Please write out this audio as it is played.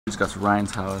Just got to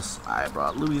Ryan's house. I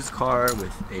brought Louis' car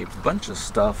with a bunch of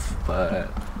stuff, but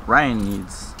Ryan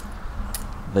needs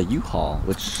the U-Haul,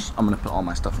 which I'm gonna put all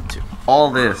my stuff into. All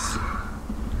of this,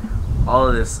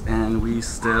 and we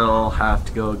still have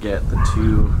to go get the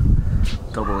 2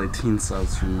 double 18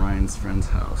 subs from Ryan's friend's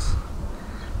house.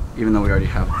 Even though we already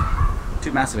have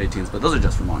 2 massive 18s, but those are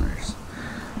just for monitors.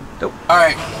 Dope.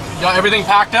 Alright, got everything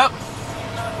packed up.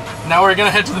 Now we're gonna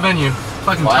head to the venue.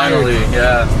 Fucking finally,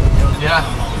 tired. Yeah.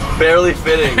 Barely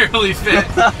fitting. Barely fit.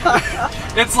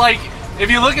 It's like,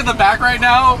 if you look at the back right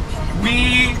now,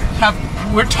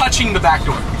 we're touching the back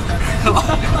door.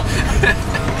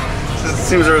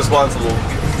 Seems irresponsible.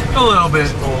 A little bit.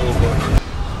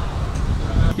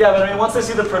 Yeah, but I mean, once they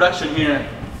see the production here,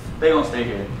 they won't stay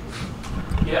here.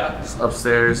 Yeah. Just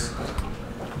upstairs.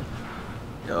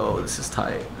 Yo, this is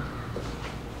tight.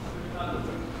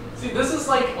 See, this is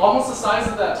like almost the size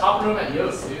of that top room at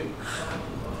Yost, dude.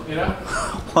 You know?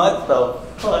 What the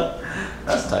fuck?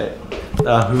 That's tight.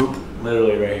 The hoop,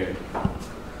 literally right here.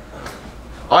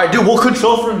 Alright, dude, we'll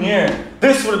control from here.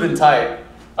 This would have been tight.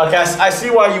 Okay, I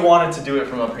see why you wanted to do it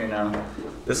from up here now.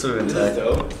 This would have been tight.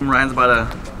 Dope. Ryan's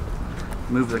about to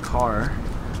move the car.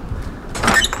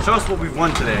 Show us what we've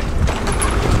won today.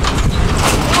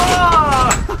 Whoa!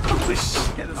 Holy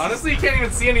shit. Honestly, you can't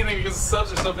even see anything because the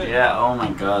subs are so big. Yeah, oh my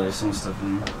god, there's so much stuff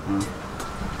in here.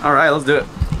 Alright, let's do it.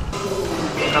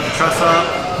 Got the truss up.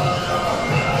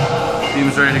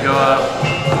 Beam's ready to go up. A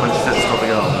bunch of shit still to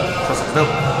go, but truss is dope.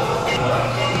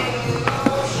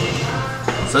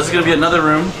 So this is gonna be another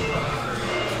room.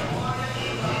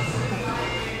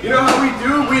 You know how we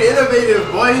do? We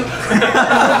innovative, boy.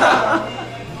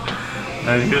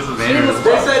 And here's the main room.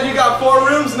 They said you got 4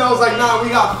 rooms, and I was like, nah, we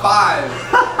got 5.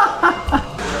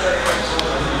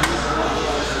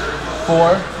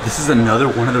 4. This is another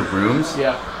one of the rooms?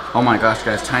 Yeah. Oh my gosh,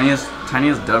 guys, tiniest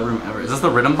dub room ever. Is this the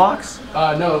rhythm box?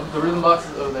 No, the rhythm box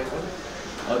is over there.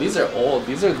 Oh, these are old.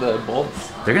 These are the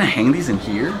bolts. They're gonna hang these in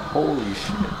here? Holy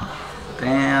shit.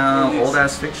 Damn, old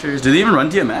ass fixtures. Do they even run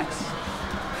DMX?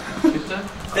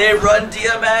 They run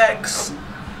DMX!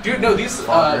 Dude, no, these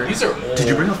are old. Did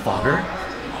you bring a fogger?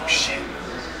 Oh shit.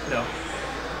 No.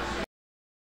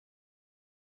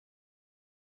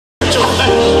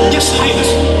 Yes, ladies.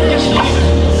 Yes, ladies.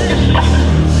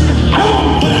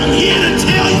 But I'm here to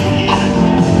tell you,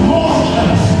 more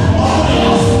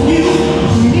you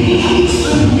need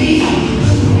to me.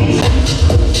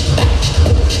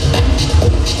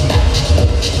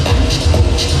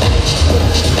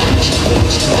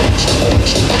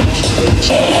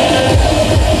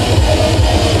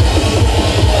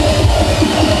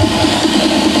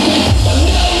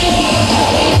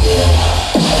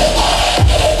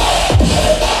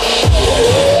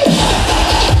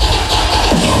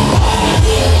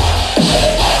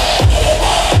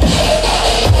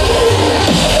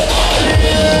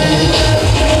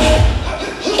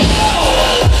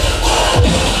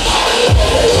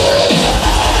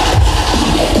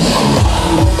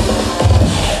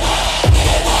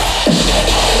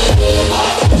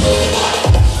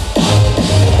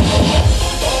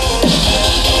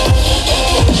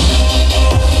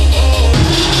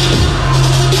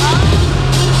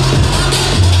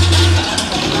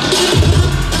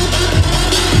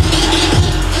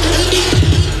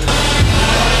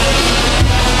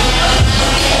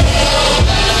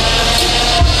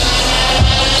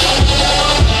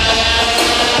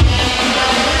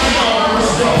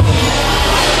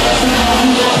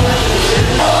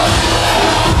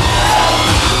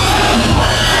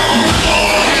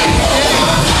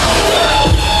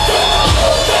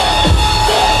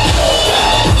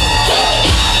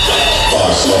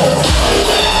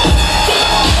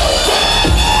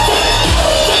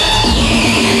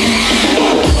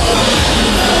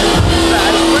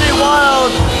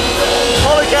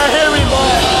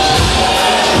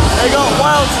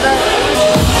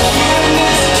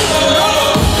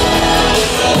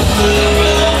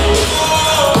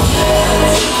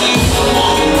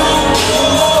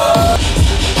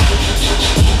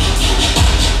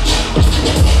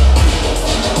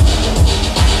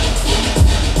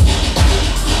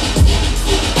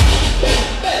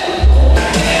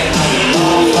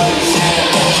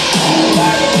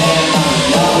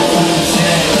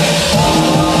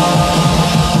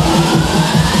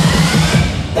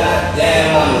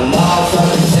 Goddamn, I'm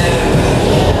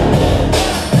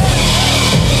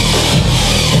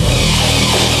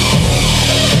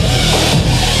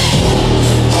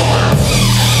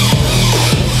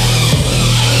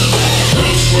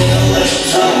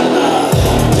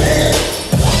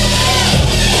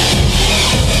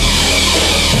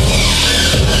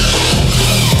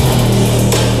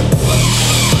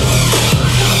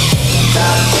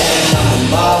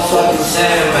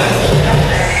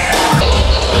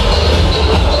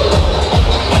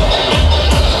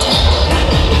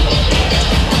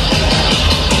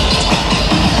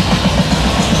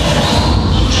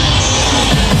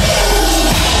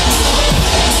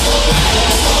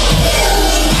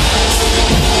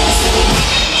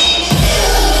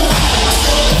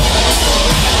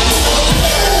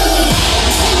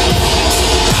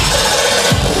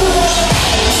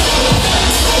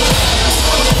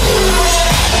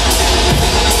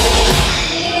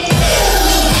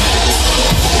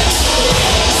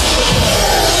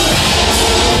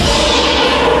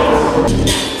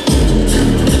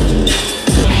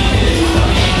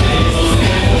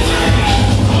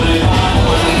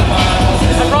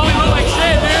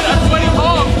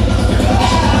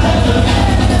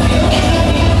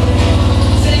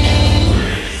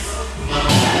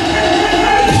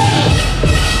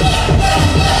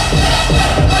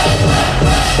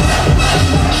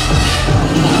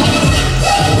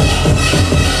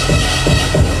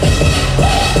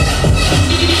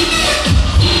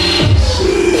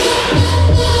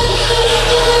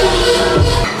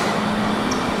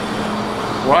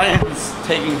Ryan's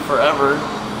taking forever.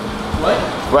 What?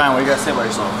 Ryan, what do you guys say about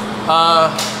yourself?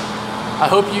 I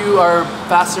hope you are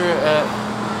faster at...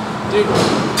 Dude,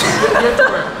 get to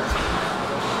work.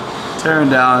 Tearing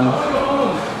down.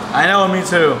 I know, me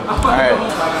too. Alright.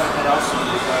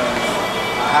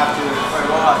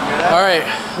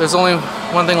 Alright, there's only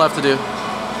one thing left to do.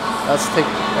 Let's take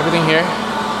everything here,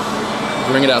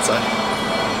 bring it outside.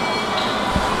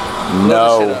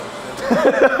 No.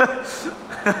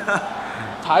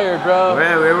 Tired, bro.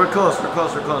 We're close.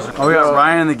 Oh, we got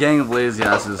Ryan and the gang of lazy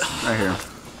asses right here.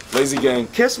 Lazy gang.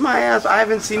 Kiss my ass. I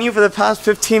haven't seen you for the past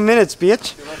 15 minutes,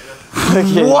 bitch.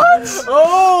 What?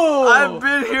 Oh! I've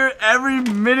been here every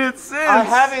minute since. I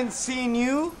haven't seen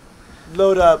you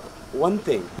load up one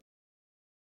thing.